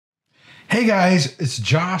Hey guys, it's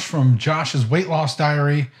Josh from Josh's Weight Loss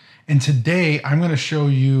Diary, and today I'm going to show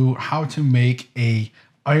you how to make a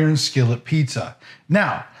Iron Skillet Pizza.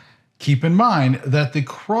 Now, keep in mind that the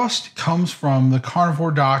crust comes from the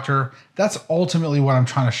CarnivoreDoctor. That's ultimately what I'm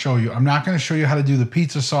trying to show you. I'm not going to show you how to do the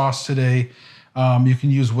pizza sauce today. You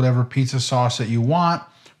can use whatever pizza sauce that you want,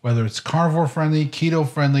 whether it's carnivore friendly, keto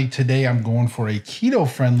friendly. Today I'm going for a keto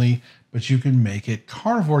friendly, but you can make it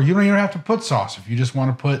carnivore. You don't even have to put sauce. If you just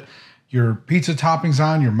want to put your pizza toppings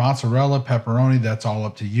on, your mozzarella, pepperoni, that's all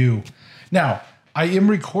up to you. Now, I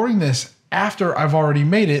am recording this after I've already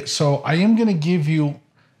made it, so I am going to give you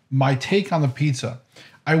my take on the pizza.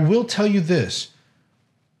 I will tell you this.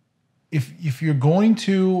 If you're going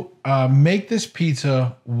to make this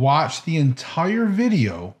pizza, watch the entire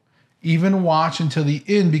video, even watch until the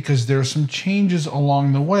end, because there's some changes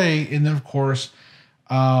along the way. And then, of course,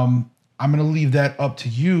 I'm going to leave that up to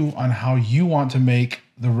you on how you want to make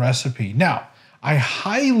the recipe. Now, I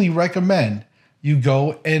highly recommend you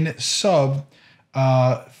go and subscribe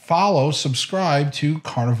to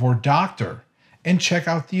CarnivoreDoctor and check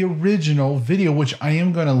out the original video, which I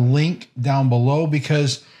am going to link down below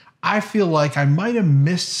because I feel like I might have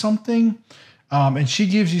missed something. And she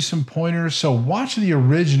gives you some pointers. So watch the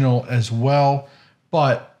original as well,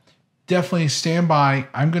 but definitely stand by.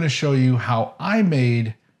 I'm going to show you how I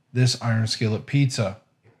made this Iron Skillet Pizza.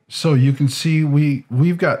 So you can see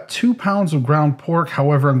we've got 2 pounds of ground pork.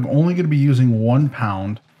 However, I'm only going to be using 1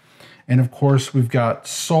 pound. And of course, we've got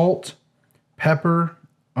salt, pepper,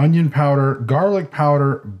 onion powder, garlic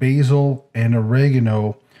powder, basil, and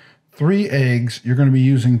oregano. 3 eggs. You're going to be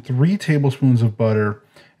using 3 tablespoons of butter.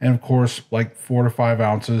 And of course, like 4 to 5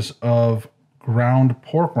 ounces of ground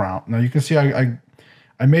pork round. Now you can see I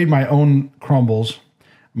made my own crumbles,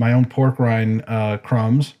 my own pork rind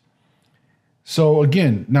crumbs. So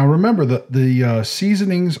again, now remember that the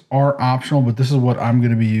seasonings are optional, but this is what I'm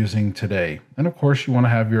going to be using today. And of course, you want to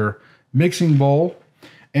have your mixing bowl.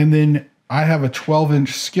 And then I have a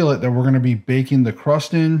 12-inch skillet that we're going to be baking the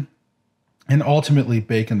crust in and ultimately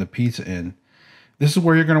baking the pizza in. This is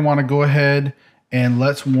where you're going to want to go ahead and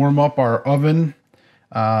let's warm up our oven.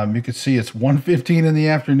 You can see it's 1:15 in the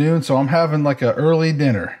afternoon, so I'm having like an early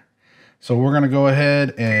dinner. So we're going to go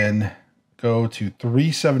ahead and go to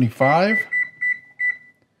 375.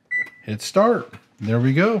 Hit start. There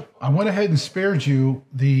we go. I went ahead and spared you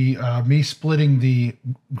the me splitting the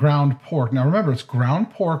ground pork. Now remember, it's ground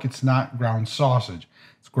pork. It's not ground sausage.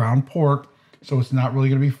 It's ground pork, so it's not really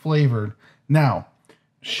going to be flavored. Now,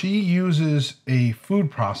 she uses a food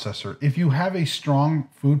processor. If you have a strong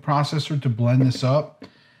food processor to blend this up,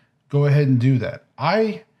 go ahead and do that.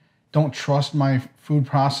 I don't trust my food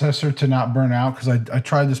processor to not burn out because I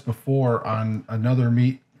tried this before on another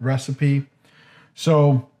meat recipe.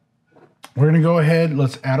 So we're going to go ahead.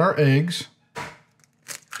 Let's add our eggs.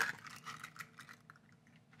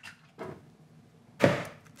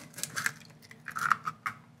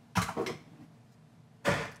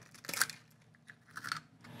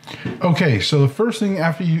 Okay, so the first thing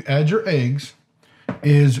after you add your eggs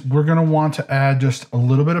is we're going to want to add just a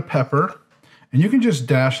little bit of pepper. And you can just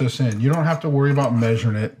dash this in. You don't have to worry about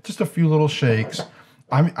measuring it. Just a few little shakes.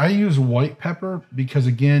 I use white pepper because,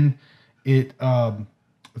 again,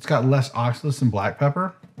 it's got less oxalates than black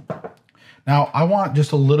pepper. Now, I want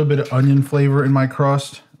just a little bit of onion flavor in my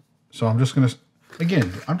crust. So I'm just going to,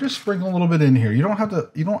 again, I'm just sprinkling a little bit in here. You don't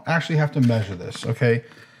actually have to measure this, okay?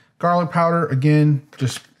 Garlic powder, again,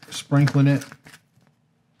 just sprinkling it.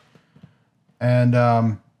 And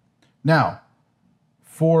now,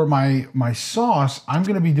 for my sauce, I'm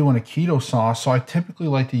going to be doing a keto sauce. So I typically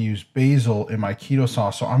like to use basil in my keto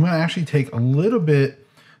sauce. So I'm going to actually take a little bit.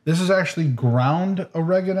 This is actually ground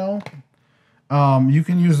oregano. You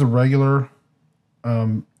can use the regular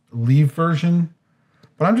leaf version,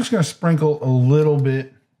 but I'm just going to sprinkle a little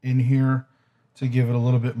bit in here to give it a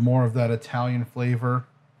little bit more of that Italian flavor.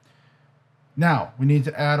 Now, we need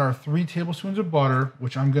to add our 3 tablespoons of butter,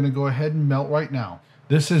 which I'm going to go ahead and melt right now.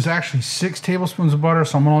 This is actually 6 tablespoons of butter,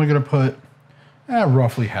 so I'm only going to put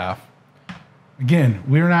roughly half. Again,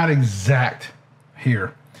 we're not exact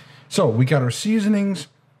here. So we got our seasonings.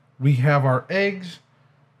 We have our eggs.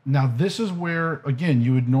 Now, this is where, again,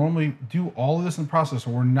 you would normally do all of this in the process.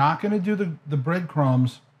 So we're not going to do the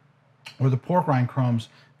breadcrumbs or the pork rind crumbs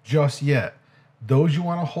just yet. Those you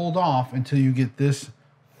want to hold off until you get this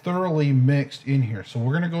thoroughly mixed in here. So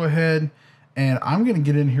we're going to go ahead and I'm going to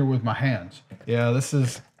get in here with my hands. Yeah, this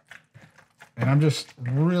is, and I'm just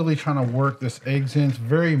really trying to work this eggs in. It's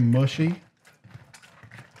very mushy.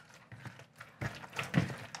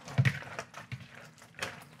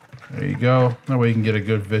 There you go. That way you can get a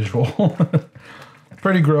good visual.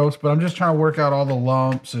 pretty gross, but I'm just trying to work out all the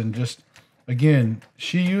lumps and just, again,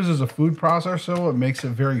 she uses a food processor, so it makes it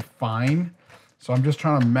very fine. So I'm just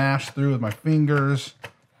trying to mash through with my fingers.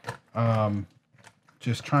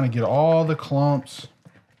 Just trying to get all the clumps,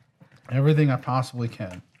 everything I possibly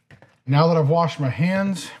can. Now that I've washed my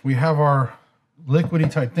hands, we have our liquidy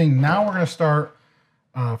type thing. Now we're going to start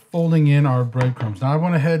folding in our breadcrumbs. Now I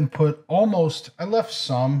went ahead and put almost, I left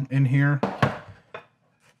some in here.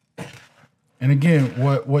 And again,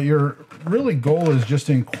 what your really goal is just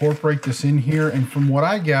to incorporate this in here. And from what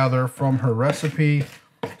I gather from her recipe,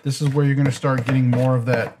 this is where you're going to start getting more of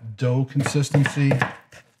that dough consistency.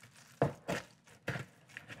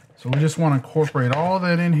 So we just want to incorporate all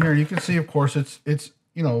that in here. You can see, of course, it's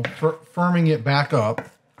you know, firming it back up.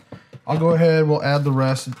 I'll go ahead, we'll add the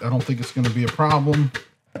rest. I don't think it's going to be a problem.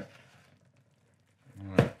 All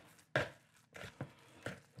right.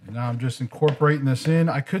 Now I'm just incorporating this in.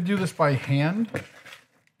 I could do this by hand,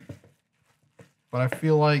 but I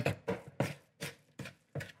feel like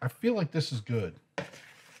this is good.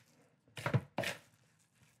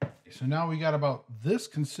 So now we got about this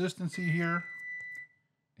consistency here.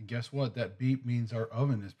 And guess what? That beep means our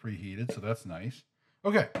oven is preheated, so that's nice.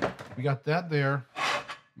 Okay, we got that there.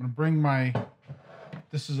 I'm gonna bring my,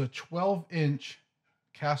 this is a 12-inch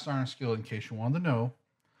cast iron skillet in case you wanted to know.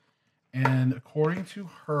 And according to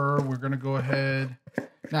her, we're gonna go ahead.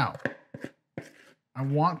 Now, I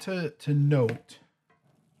want to note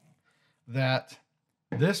that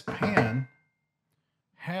this pan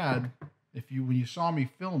had, when you saw me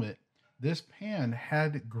film it, this pan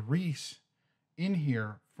had grease in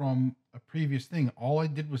here from a previous thing. All I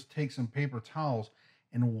did was take some paper towels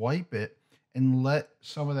and wipe it and let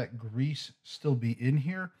some of that grease still be in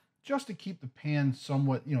here just to keep the pan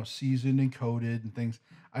somewhat, you know, seasoned and coated and things.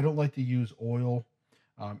 I don't like to use oil,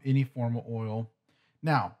 any form of oil.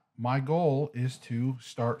 Now, my goal is to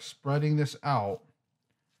start spreading this out.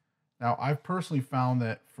 Now, I've personally found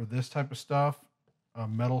that for this type of stuff, a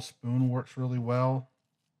metal spoon works really well.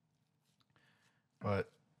 But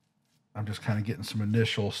I'm just kind of getting some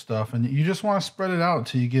initial stuff. And you just want to spread it out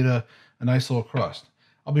until you get a nice little crust.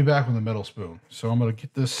 I'll be back with a metal spoon. So I'm going to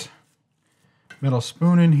get this metal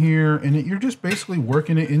spoon in here. And you're just basically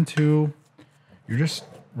working it into,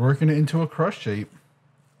 a crust shape.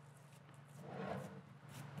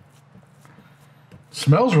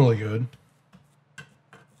 Smells really good.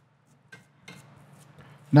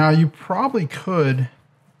 Now you probably could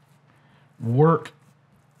work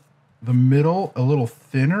the middle a little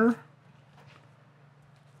thinner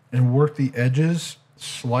and work the edges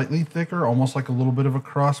slightly thicker, almost like a little bit of a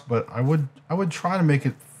crust, but I would try to make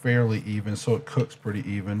it fairly even so it cooks pretty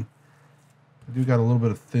even. I do got a little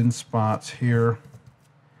bit of thin spots here.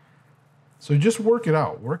 So just work it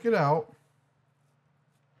out. Work it out.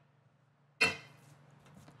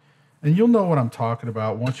 And you'll know what I'm talking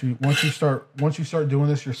about once you start doing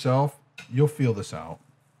this yourself, you'll feel this out.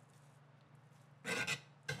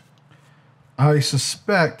 I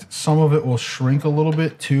suspect some of it will shrink a little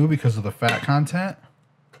bit too because of the fat content.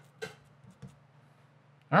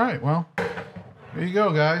 All right, well, there you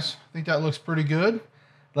go, guys. I think that looks pretty good.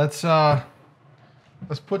 Let's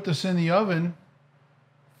put this in the oven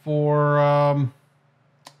for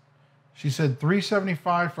she said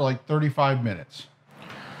 375 for like 35 minutes.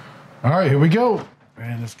 All right, here we go.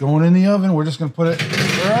 And it's going in the oven. We're just going to put it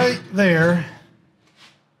right there.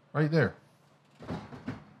 Right there.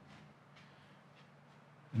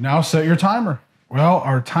 Now set your timer. Well,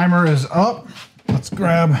 our timer is up. Let's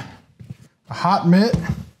grab a hot mitt.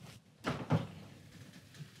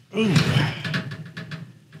 Ooh.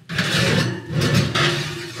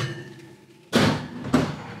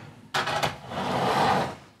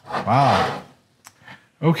 Wow.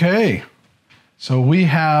 Okay. So we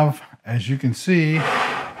have, as you can see,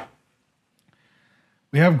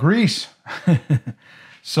 we have grease.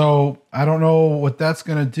 So I don't know what that's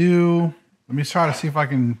going to do. Let me try to see if I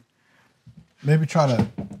can maybe try to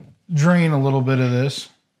drain a little bit of this.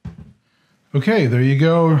 Okay, there you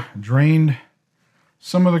go. Drained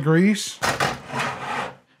some of the grease.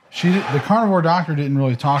 The carnivore doctor didn't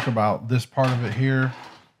really talk about this part of it here.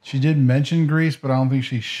 She did mention grease, but I don't think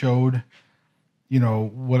she showed, you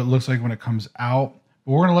know, what it looks like when it comes out.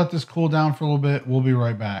 But we're going to let this cool down for a little bit. We'll be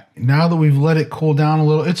right back. Now that we've let it cool down a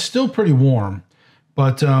little, it's still pretty warm,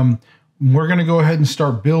 but we're going to go ahead and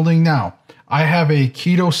start building now. I have a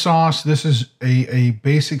keto sauce. This is a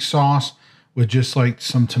basic sauce with just like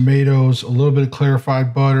some tomatoes, a little bit of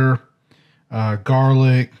clarified butter,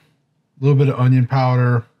 garlic, a little bit of onion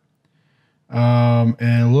powder, and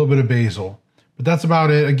a little bit of basil. But that's about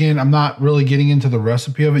it. Again, I'm not really getting into the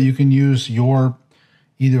recipe of it. You can use your,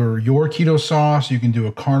 either your keto sauce, you can do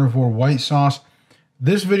a carnivore white sauce.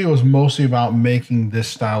 This video is mostly about making this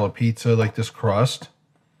style of pizza, like this crust.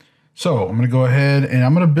 So I'm going to go ahead and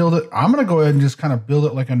I'm going to build it. I'm going to go ahead and just kind of build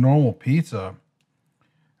it like a normal pizza.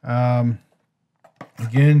 Again,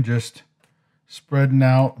 just spreading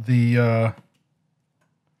out the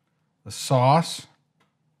sauce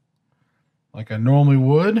like I normally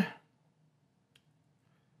would.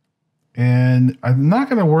 And I'm not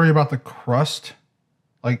going to worry about the crust.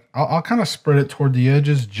 Like I'll kind of spread it toward the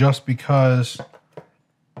edges just because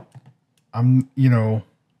I'm, you know,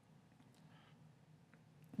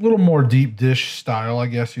 a little more deep dish style, I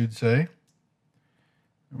guess you'd say.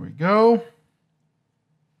 There we go.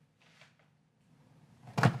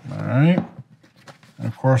 All right. And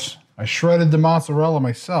of course, I shredded the mozzarella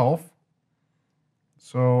myself.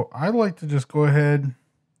 So I like to just go ahead.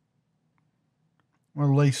 I'm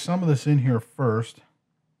going to lay some of this in here first.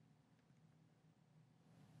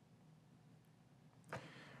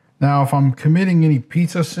 Now, if I'm committing any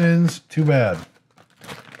pizza sins, too bad.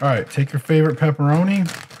 All right, take your favorite pepperoni.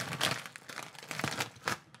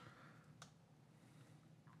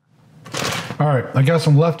 All right, I got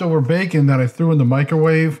some leftover bacon that I threw in the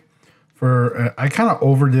microwave. I kind of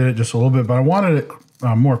overdid it just a little bit, but I wanted it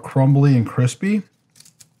more crumbly and crispy.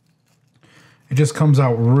 It just comes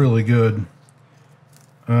out really good.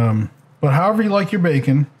 But however you like your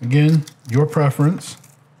bacon, again, your preference.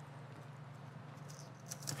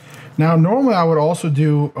 Now, normally I would also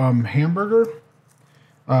do hamburger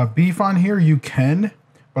beef on here. You can,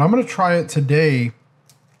 but I'm going to try it today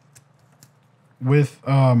with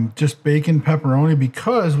just bacon pepperoni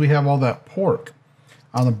because we have all that pork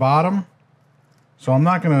on the bottom. So I'm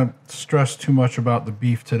not going to stress too much about the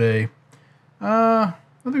beef today. I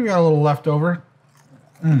think we got a little leftover.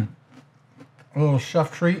 A little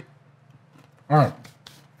chef treat. All right.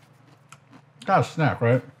 Got a snack,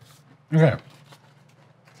 right? Okay.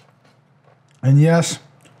 And yes,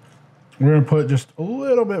 we're going to put just a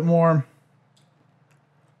little bit more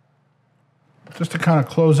just to kind of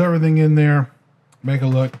close everything in there, make it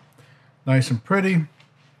look nice and pretty.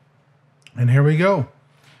 And here we go.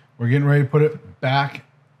 We're getting ready to put it back,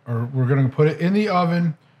 or we're going to put it in the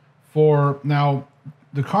oven for, now,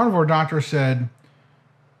 the Carnivore Doctor said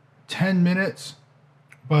 10 minutes,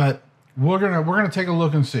 but we're gonna take a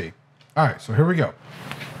look and see. All right, so here we go.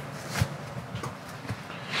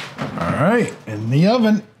 All right, in the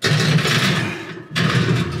oven.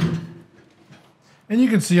 And you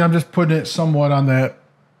can see I'm just putting it somewhat on that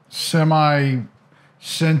semi-center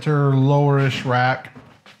lowerish rack.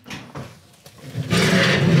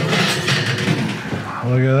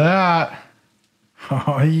 Look at that.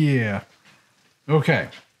 Oh, yeah. Okay.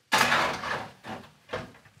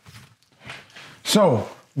 So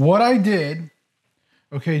what I did,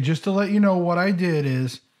 okay, just to let you know what I did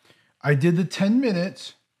is I did the 10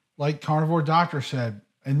 minutes like Carnivore Doctor said,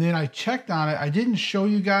 and then I checked on it. I didn't show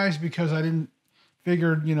you guys because I didn't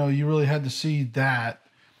figure, you know, you really had to see that,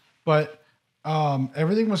 but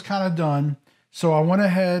everything was kind of done. So I went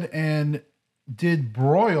ahead and did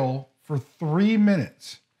broil for 3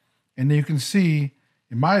 minutes. And you can see,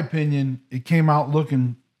 in my opinion, it came out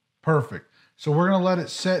looking perfect. So we're going to let it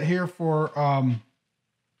sit here for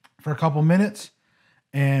a couple minutes,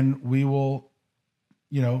 and we will,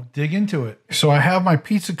 you know, dig into it. So I have my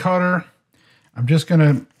pizza cutter. I'm just going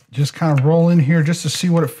to just kind of roll in here just to see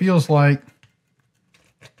what it feels like.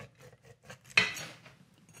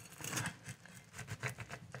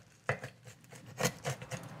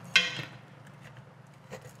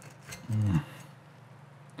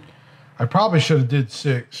 I probably should have did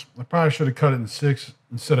 6. I probably should have cut it in 6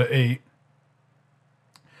 instead of 8.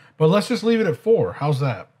 But let's just leave it at 4. How's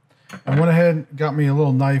that? I went ahead and got me a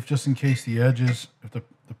little knife just in case the edges, if the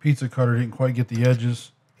pizza cutter didn't quite get the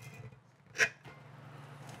edges.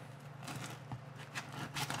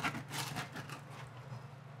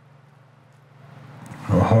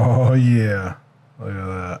 Oh, yeah. Look at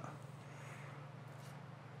that.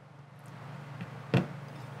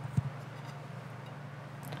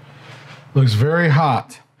 Looks very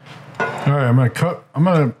hot. All right, I'm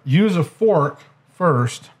gonna use a fork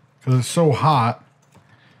first because it's so hot.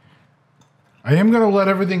 I am gonna let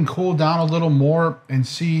everything cool down a little more and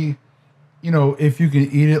see, you know, if you can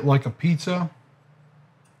eat it like a pizza.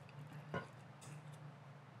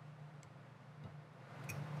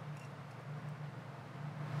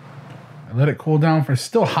 I let it cool down for, it's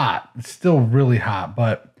still hot. It's still really hot,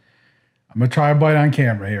 but I'm gonna try a bite on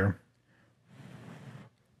camera here.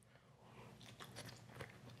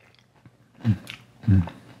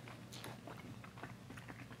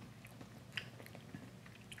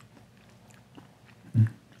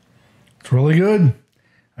 It's really good.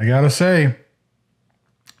 I gotta say,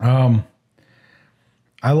 I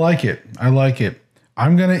like it. I like it.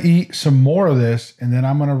 I'm going to eat some more of this, and then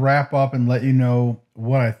I'm going to wrap up and let you know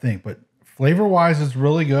what I think. But flavor-wise, it's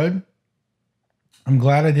really good. I'm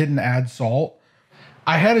glad I didn't add salt.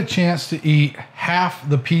 I had a chance to eat half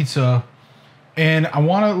the pizza, and I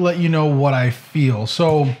want to let you know what I feel.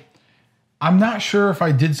 So I'm not sure if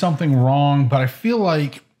I did something wrong, but I feel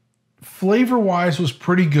like flavor-wise was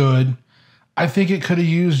pretty good. I think it could have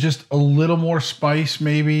used just a little more spice,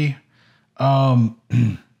 maybe.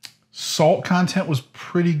 Salt content was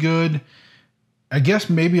pretty good. I guess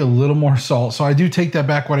maybe a little more salt. So I do take that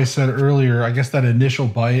back what I said earlier. I guess that initial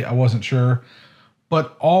bite, I wasn't sure.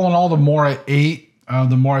 But all in all, the more I ate,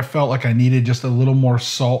 the more I felt like I needed just a little more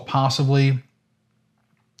salt possibly.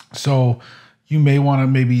 So you may want to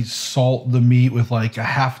maybe salt the meat with like a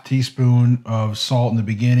half teaspoon of salt in the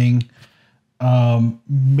beginning.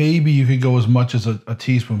 Maybe you could go as much as a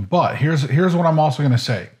teaspoon. But here's what I'm also going to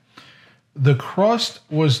say. The crust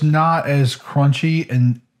was not as crunchy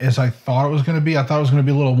and as I thought it was going to be. I thought it was going to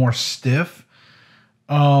be a little more stiff.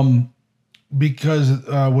 Because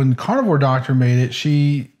when CarnivoreDoctor made it,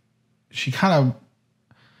 she kind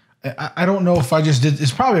of, I don't know if I just did,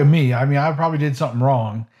 it's probably me. I mean, I probably did something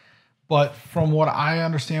wrong. But from what I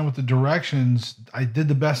understand with the directions, I did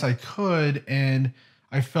the best I could. And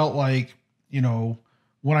I felt like, you know,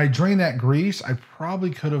 when I drained that grease, I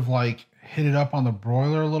probably could have like hit it up on the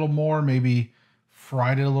broiler a little more, maybe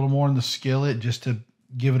fried it a little more in the skillet just to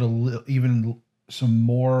give it a little, even some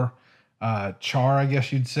more char, I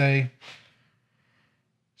guess you'd say.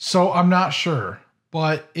 So I'm not sure,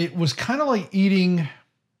 but it was kind of like eating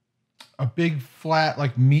a big flat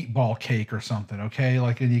like meatball cake or something, okay?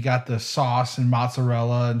 Like, and you got the sauce and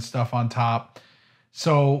mozzarella and stuff on top.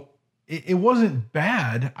 So it wasn't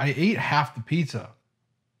bad. I ate half the pizza.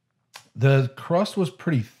 The crust was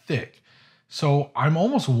pretty thick. So I'm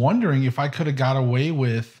almost wondering if I could have got away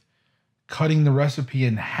with cutting the recipe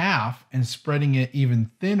in half and spreading it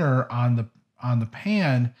even thinner on the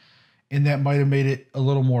pan, and that might have made it a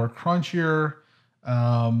little more crunchier,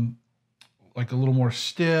 like a little more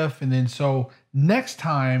stiff. And then so next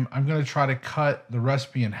time I'm going to try to cut the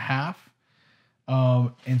recipe in half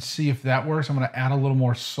and see if that works. I'm going to add a little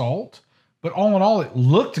more salt, but all in all, it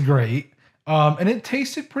looked great. And it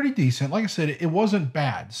tasted pretty decent. Like I said, it wasn't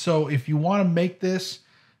bad. So if you want to make this,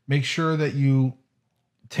 make sure that you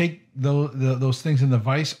take those things in the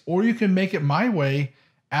vise, or you can make it my way,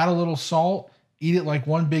 add a little salt, eat it like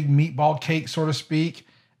one big meatball cake, so to speak,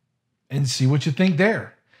 and see what you think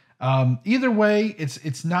there. Either way,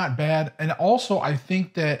 it's not bad. And also, I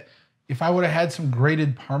think that if I would have had some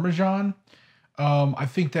grated Parmesan, I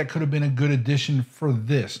think that could have been a good addition for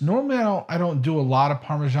this. Normally, I don't do a lot of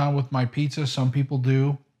Parmesan with my pizza. Some people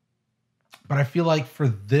do. But I feel like for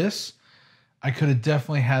this, I could have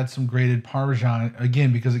definitely had some grated Parmesan,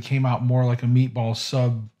 again, because it came out more like a meatball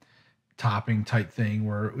sub topping type thing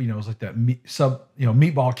where, you know, it was like that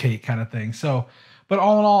meatball cake kind of thing. So, but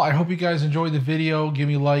all in all, I hope you guys enjoyed the video. Give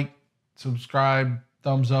me a like, subscribe,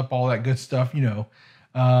 thumbs up, all that good stuff, you know.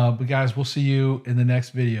 But guys, we'll see you in the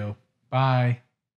next video. Bye.